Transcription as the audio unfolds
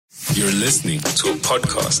You're listening to a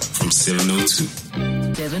podcast from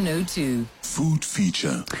 702. 702. Food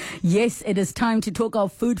feature. Yes, it is time to talk our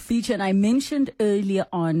food feature. And I mentioned earlier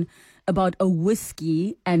on about a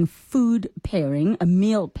whiskey and food pairing, a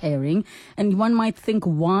meal pairing. And one might think,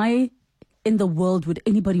 why in the world would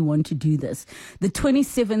anybody want to do this? The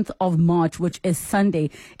 27th of March, which is Sunday,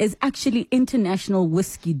 is actually International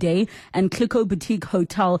Whiskey Day, and Clicquot Boutique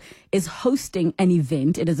Hotel is hosting an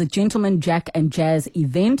event. It is a Gentleman Jack and Jazz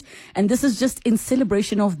event, and this is just in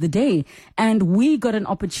celebration of the day. And we got an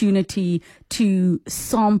opportunity to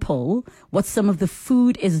sample what some of the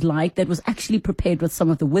food is like that was actually prepared with some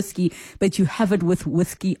of the whiskey, but you have it with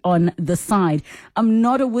whiskey on the side. I'm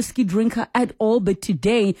not a whiskey drinker at all, but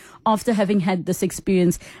today, after having had this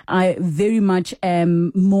experience, I very much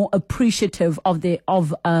am more appreciative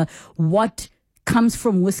of what comes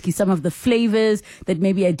from whiskey, some of the flavors that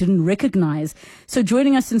maybe I didn't recognize. So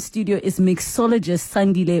joining us in studio is mixologist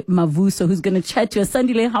Sandile Mavuso, who's going to chat to us.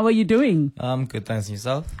 Sandile, how are you doing? I'm good, thanks.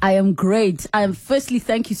 Yourself? I am great. Firstly,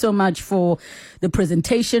 thank you so much for the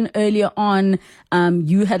presentation earlier on.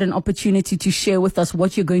 You had an opportunity to share with us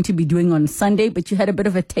what you're going to be doing on Sunday, but you had a bit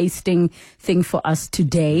of a tasting thing for us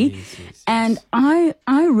today. Yes. And I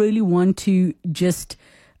really want to just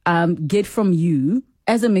get from you,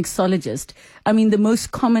 as a mixologist, I mean, the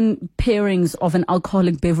most common pairings of an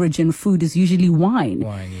alcoholic beverage and food is usually wine.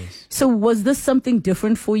 Wine, yes. So was this something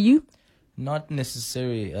different for you? Not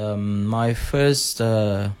necessarily. My first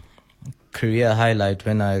career highlight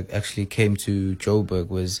when I actually came to Joburg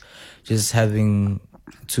was just having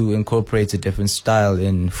to incorporate a different style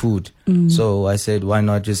in food. So I said, why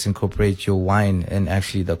not just incorporate your wine and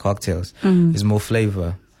actually the cocktails? There's more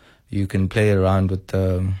flavor. You can play around with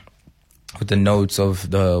the notes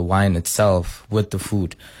of the wine itself with the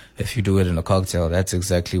food. If you do it in a cocktail, that's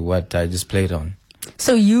exactly what I just played on.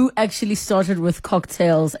 So you actually started with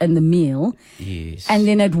cocktails and the meal. Yes. And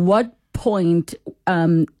then at what point,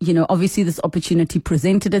 obviously this opportunity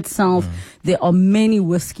presented itself. There are many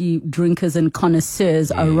whiskey drinkers and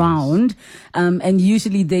connoisseurs around. And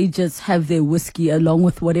usually they just have their whiskey along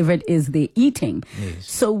with whatever it is they're eating. Yes.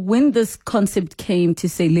 So when this concept came to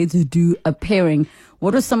say, let's do a pairing,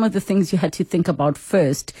 what are some of the things you had to think about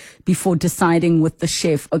first before deciding with the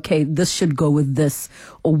chef, okay, this should go with this,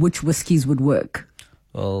 or which whiskeys would work?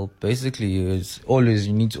 Well, basically, you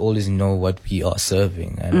need to always know what we are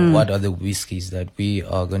serving and what are the whiskeys that we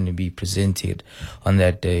are going to be presented on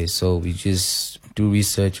that day. So we just do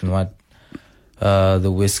research on what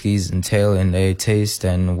the whiskeys entail in their taste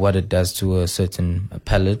and what it does to a certain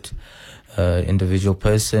palate, individual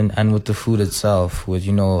person, and with the food itself, with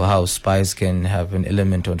how spice can have an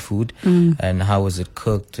element on food and how is it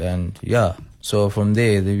cooked, and so from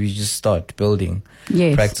there we just start building.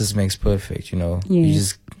 Yes. Practice makes perfect. You Yes.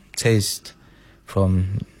 just taste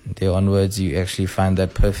from there onwards. You actually find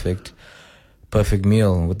that perfect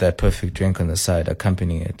meal with that perfect drink on the side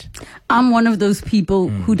accompanying it. I'm one of those people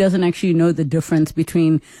who doesn't actually know the difference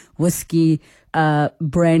between whiskey,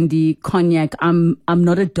 brandy, cognac. I'm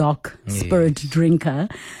not a dark spirit drinker.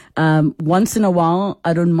 Once in a while,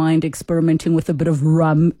 I don't mind experimenting with a bit of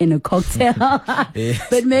rum in a cocktail.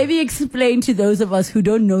 But maybe explain to those of us who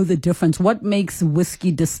don't know the difference, what makes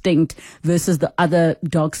whiskey distinct versus the other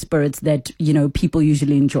dark spirits that, people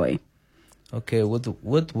usually enjoy. Okay, with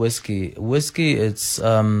whiskey, it's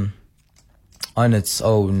on its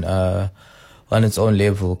own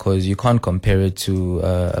level, because you can't compare it to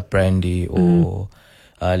a brandy or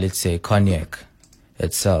let's say cognac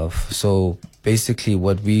itself. So basically,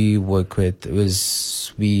 what we work with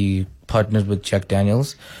is we partnered with Jack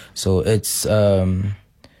Daniels. So it's how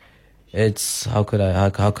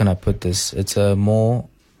can I put this? It's a more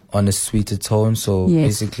on a sweeter tone. So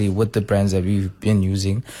basically, with the brands that we've been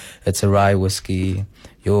using, it's a rye whiskey,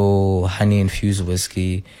 your honey infused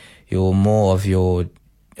whiskey, your more of your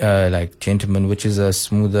like Gentleman, which is a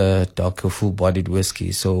smoother, darker, full-bodied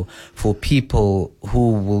whiskey. So for people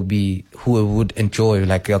who would enjoy,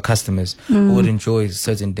 like your customers, who would enjoy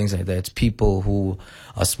certain things like that, it's people who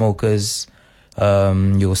are smokers,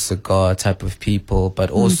 your cigar type of people, but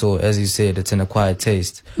also, as you said, it's an acquired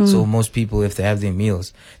taste. So most people, if they have their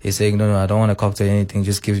meals, they're saying, no, I don't want to cocktail anything,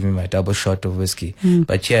 just give me my double shot of whiskey.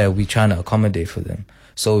 But we're trying to accommodate for them.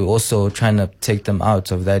 So we're also trying to take them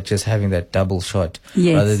out of that, just having that double shot,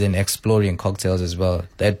 rather than exploring cocktails as well.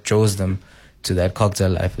 That draws them to that cocktail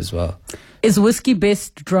life as well. Is whiskey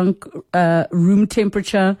best drunk room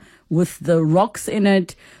temperature with the rocks in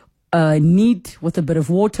it, neat with a bit of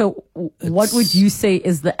water? What would you say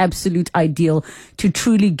is the absolute ideal to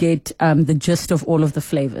truly get the gist of all of the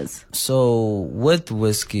flavors? So with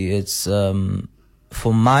whiskey, it's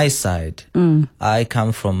for my side, I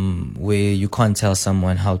come from where you can't tell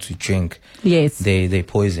someone how to drink. Yes. They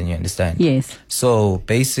poison, you understand? Yes. So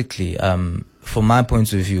basically, from my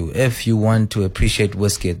point of view, if you want to appreciate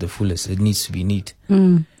whiskey at the fullest, it needs to be neat.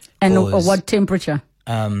 And what temperature?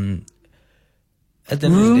 At the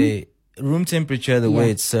end of the day, room temperature, the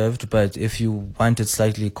way it's served, but if you want it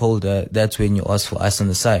slightly colder, that's when you ask for ice on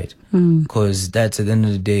the side. Because that's, at the end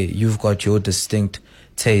of the day, you've got your distinct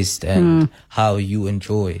taste and how you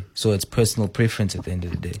enjoy. So it's personal preference at the end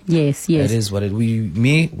of the day. Yes. That is what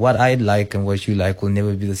what I like and what you like will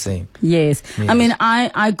never be the same. Yes. I mean,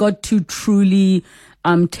 I got to truly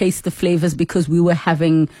taste the flavors because we were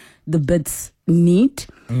having the bits neat.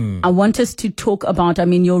 I want us to talk about, I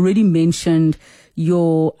mean, you already mentioned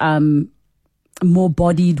your more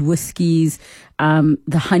bodied whiskeys,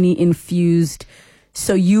 the honey infused.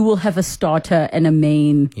 So you will have a starter and a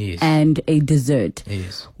main and a dessert.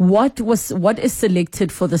 Yes. What is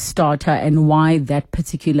selected for the starter and why that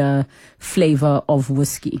particular flavor of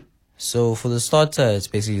whiskey? So for the starter, it's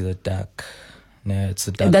basically the dark. No, it's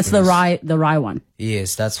the dark. That's the rye one.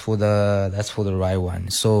 Yes, that's for the rye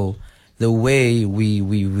one. So the way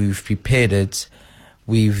we've prepared it,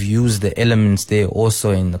 we've used the elements there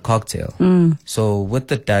also in the cocktail. So with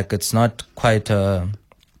the dark, it's not quite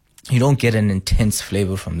you don't get an intense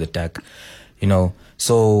flavor from the dark, you know.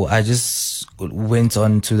 So I just went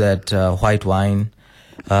on to that white wine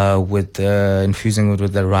with infusing it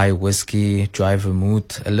with the rye whiskey, dry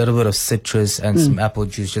vermouth, a little bit of citrus and some apple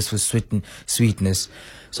juice just for sweetness.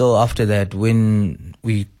 So after that, when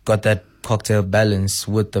we got that cocktail balance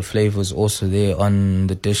with the flavors also there on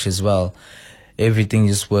the dish as well, everything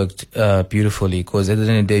just worked beautifully. Because at the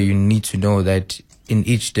end of the day, you need to know that in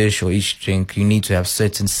each dish or each drink, you need to have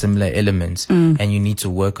certain similar elements and you need to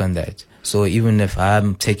work on that. So even if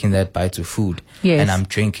I'm taking that bite of food and I'm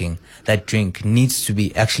drinking, that drink needs to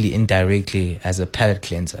be actually indirectly as a palate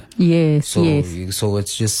cleanser. Yes, So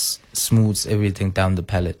it's just smooths everything down the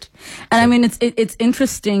palate. And I mean, it's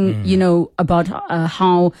interesting, you know, about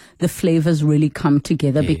how the flavors really come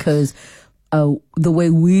together because the way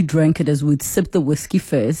we drank it is we'd sip the whiskey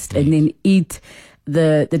first and then eat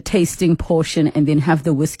the tasting portion and then have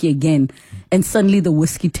the whiskey again, and suddenly the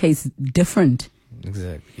whiskey tastes different.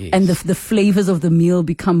 Exactly. Yes. And the flavors of the meal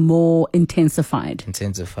become more intensified,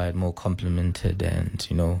 more complemented, and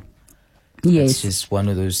you know, yes, it's just one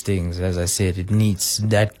of those things. As I said, it needs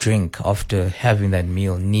that drink after having that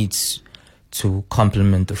meal needs to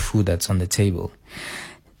complement the food that's on the table.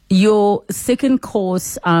 Your second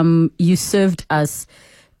course, you served us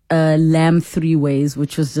lamb 3 ways,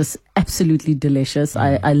 which was just absolutely delicious.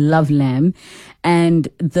 I love lamb, and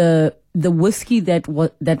the whiskey that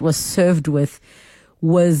was served with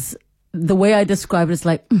was, the way I describe it is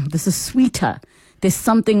like, this is sweeter. There's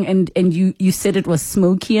something, and you said it was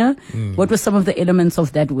smokier. What were some of the elements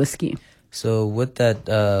of that whiskey? So with that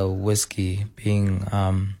whiskey being,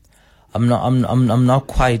 I'm not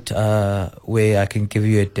quite where I can give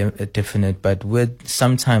you a definite, but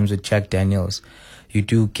sometimes with Jack Daniels, you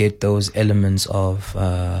do get those elements of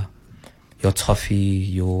your toffee,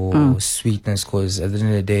 your sweetness, because at the end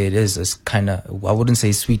of the day, it is a kind of, I wouldn't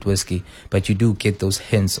say sweet whiskey, but you do get those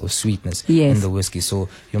hints of sweetness in the whiskey. So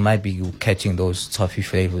you might be catching those toffee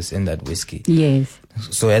flavors in that whiskey. Yes.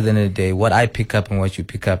 So at the end of the day, what I pick up and what you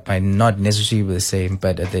pick up might not necessarily be the same,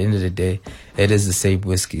 but at the end of the day, it is the same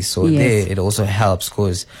whiskey. So there, it also helps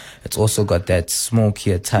because it's also got that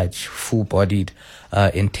smokier touch, full-bodied,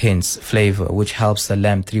 intense flavor, which helps the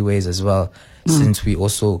lamb 3 ways as well, since we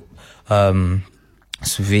also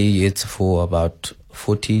survey it for about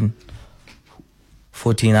 14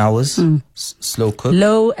 hours, slow cook.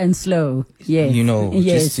 Low and slow, yes. You know,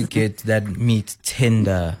 just to get that meat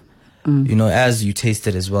tender. You know, as you taste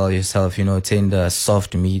it as well yourself, you know, tender,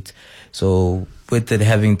 soft meat. So with it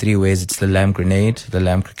having 3 ways, it's the lamb grenade, the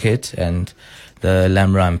lamb croquette, and the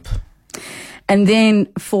lamb rump. And then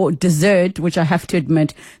for dessert, which I have to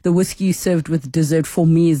admit, the whiskey you served with dessert for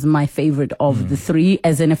me is my favorite of the 3.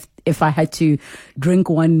 As in, if I had to drink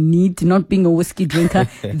one neat, not being a whiskey drinker,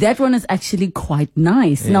 that one is actually quite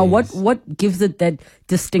nice. Now, what gives it that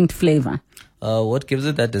distinct flavor? What gives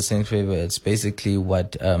it that distinct flavor? It's basically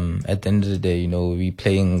what, at the end of the day, you know, we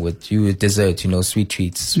playing with dessert, you know, sweet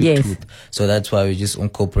treats, sweet tooth. So that's why we just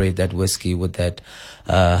incorporate that whiskey with that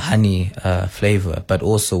honey flavor. But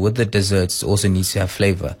also with the desserts, it also needs to have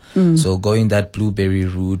flavor. So going that blueberry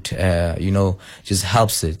route, you know, just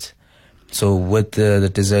helps it. So with the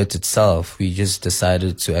dessert itself, we just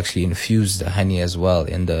decided to actually infuse the honey as well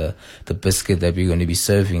in the biscuit that we're going to be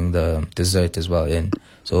serving the dessert as well in.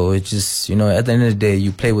 So it's just, you know, at the end of the day,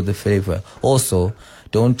 you play with the flavor. Also,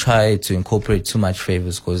 don't try to incorporate too much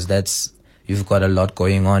flavors because you've got a lot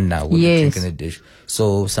going on now with the drink in the dish.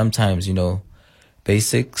 So sometimes,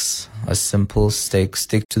 basics are simple. Stick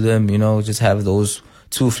to them, just have those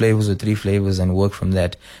 2 flavors or 3 flavors and work from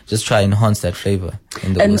that. Just try and enhance that flavor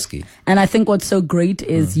in the whiskey. And I think what's so great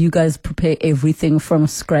is you guys prepare everything from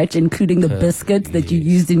scratch, including the biscuits that you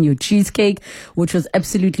used in your cheesecake, which was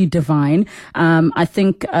absolutely divine. I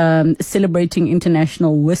think celebrating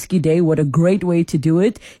International Whiskey Day, what a great way to do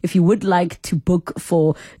it. If you would like to book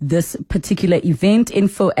for this particular event,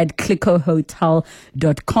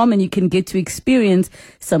 info@clickohotel.com, and you can get to experience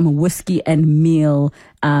some whiskey and meal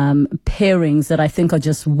pairings that I think are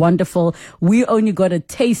just wonderful. We only got a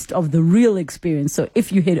taste of the real experience. So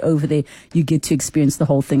if you head over there, you get to experience the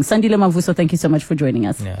whole thing. Sandile Mavuso, thank you so much for joining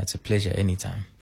us. Yeah, it's a pleasure anytime.